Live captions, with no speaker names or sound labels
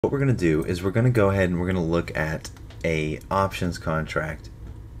What we're going to do is we're going to go ahead and we're going to look at a options contract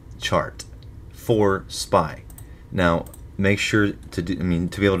chart for SPY. Now, make sure to do,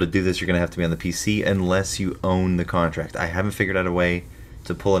 to be able to do this, you're going to have to be on the PC unless you own the contract. I haven't figured out a way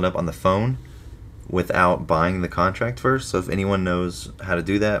to pull it up on the phone without buying the contract first. So if anyone knows how to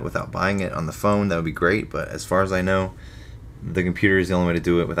do that without buying it on the phone, that would be great. But as far as I know, the computer is the only way to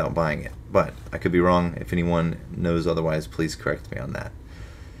do it without buying it. But I could be wrong. If anyone knows otherwise, please correct me on that.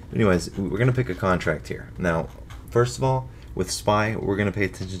 Anyways, we're going to pick a contract here. Now, first of all, with SPY, we're going to pay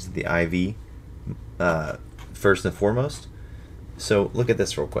attention to the IV first and foremost. So look at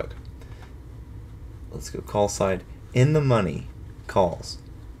this real quick. Let's go call side. In the money calls,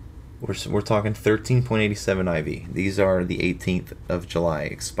 we're talking 13.87 IV. These are the 18th of July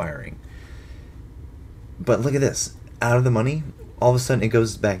expiring. But look at this. Out of the money, all of a sudden it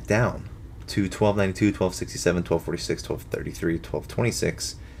goes back down to 1292, 1267, 1246, 1233,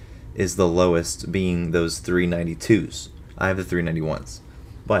 1226 is the lowest, being those 392s. I have the 391s.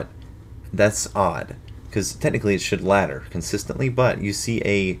 But that's odd, because technically it should ladder consistently, but you see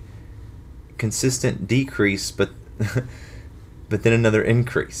a consistent decrease, but but then another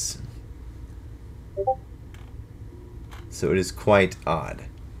increase. So it is quite odd.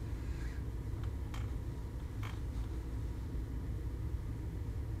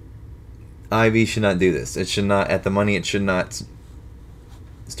 IV should not do this. It should not, at the money, it should not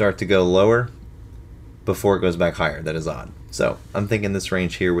start to go lower before it goes back higher. That is odd. So I'm thinking this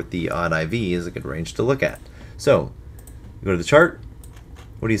range here with the odd IV is a good range to look at. So you go to the chart.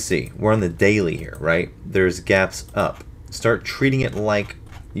 What do you see? We're on the daily here, right? There's gaps up. Start treating it like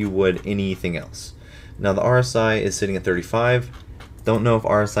you would anything else. Now the RSI is sitting at 35. Don't know if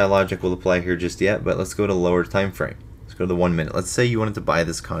RSI logic will apply here just yet, but let's go to lower time frame. Let's go to the 1 minute. Let's say you wanted to buy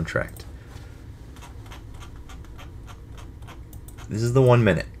this contract. This is the 1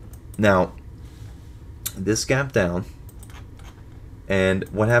 minute. Now, this gap down, and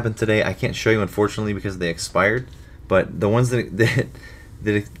what happened today, I can't show you unfortunately because they expired, but the ones that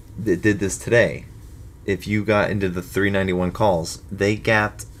did this today, if you got into the 391 calls, they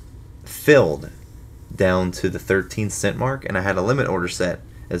gapped, filled down to the 13-cent mark, and I had a limit order set,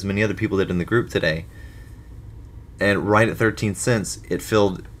 as many other people did in the group today, and right at 13 cents, it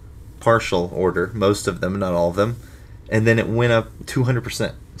filled partial order, most of them, not all of them, and then it went up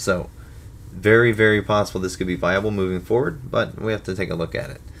 200%. So very, very possible this could be viable moving forward, but we have to take a look at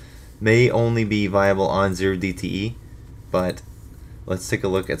it. May only be viable on 0 DTE, but let's take a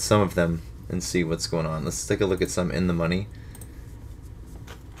look at some of them and see what's going on. Let's take a look at some in the money.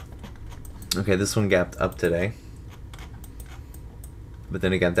 Okay, this one gapped up today, but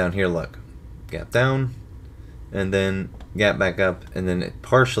then it got down here, look. Gap down, and then gap back up, and then it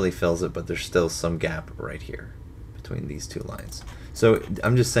partially fills it, but there's still some gap right here between these two lines. So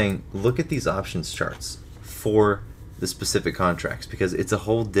I'm just saying, look at these options charts for the specific contracts, because it's a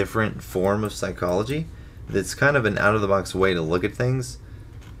whole different form of psychology. It's kind of an out-of-the-box way to look at things,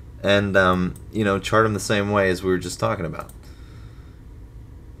 and you know, chart them the same way as we were just talking about.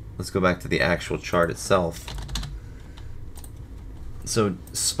 Let's go back to the actual chart itself. So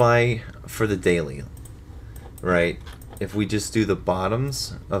SPY for the daily, right? If we just do the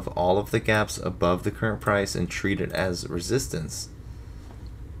bottoms of all of the gaps above the current price and treat it as resistance,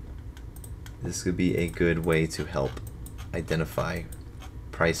 this could be a good way to help identify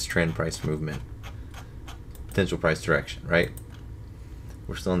price trend, price movement, potential price direction, right?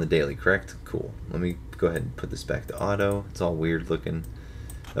 We're still on the daily, correct? Cool. Let me go ahead and put this back to auto. It's all weird looking.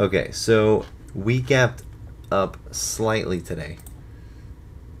 Okay, so we gapped up slightly today,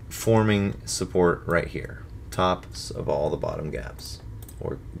 forming support right here. Tops of all the bottom gaps,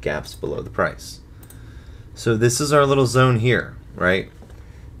 or gaps below the price. So this is our little zone here, right?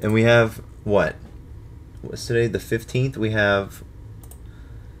 And we have what? What's today? The 15th. We have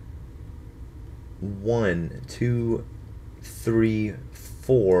 1, 2, 3,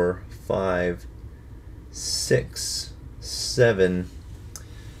 4, 5, 6, 7.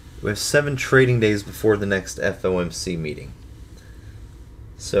 We have 7 trading days before the next FOMC meeting.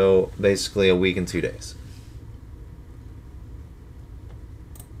 So basically a week and 2 days.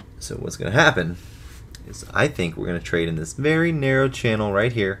 So what's going to happen is I think we're going to trade in this very narrow channel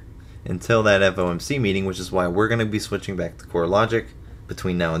right here until that FOMC meeting, which is why we're going to be switching back to core logic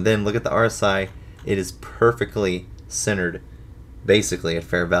between now and then. Look at the RSI. It is perfectly centered basically at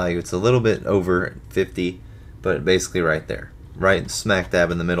fair value. It's a little bit over 50, but basically right there, right smack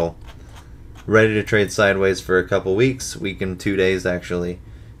dab in the middle. Ready to trade sideways for a couple weeks, week and 2 days actually,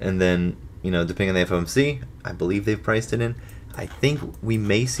 and then, you know, depending on the FOMC, I believe they've priced it in. I think we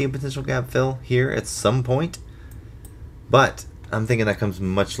may see a potential gap fill here at some point, but I'm thinking that comes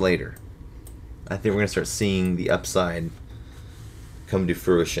much later. I think we're going to start seeing the upside come to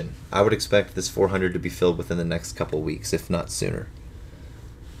fruition. I would expect this 400 to be filled within the next couple weeks, if not sooner.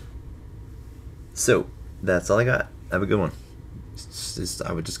 So, that's all I got. Have a good one.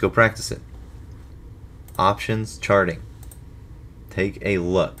 I would just go practice it. Options charting. Take a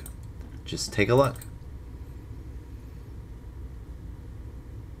look. Just take a look.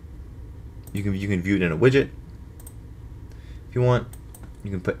 You can view it in a widget if you want.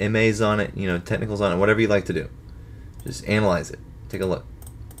 You can put MAs on it, technicals on it, whatever you like to do. Just analyze it. Take a look.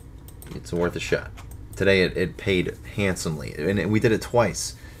 It's worth a shot. Today it paid handsomely, and we did it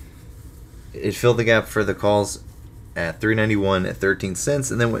twice. It filled the gap for the calls at 391 at 13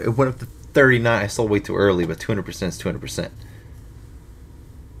 cents, and then it went up to 39. I sold way too early, but 200% is 200%.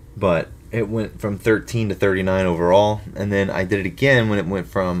 But it went from 13 to 39 overall, and then I did it again when it went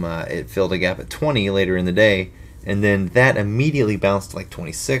from it filled a gap at 20 later in the day, and then that immediately bounced to like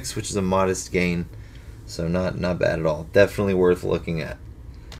 26, which is a modest gain. So not bad at all. Definitely worth looking at.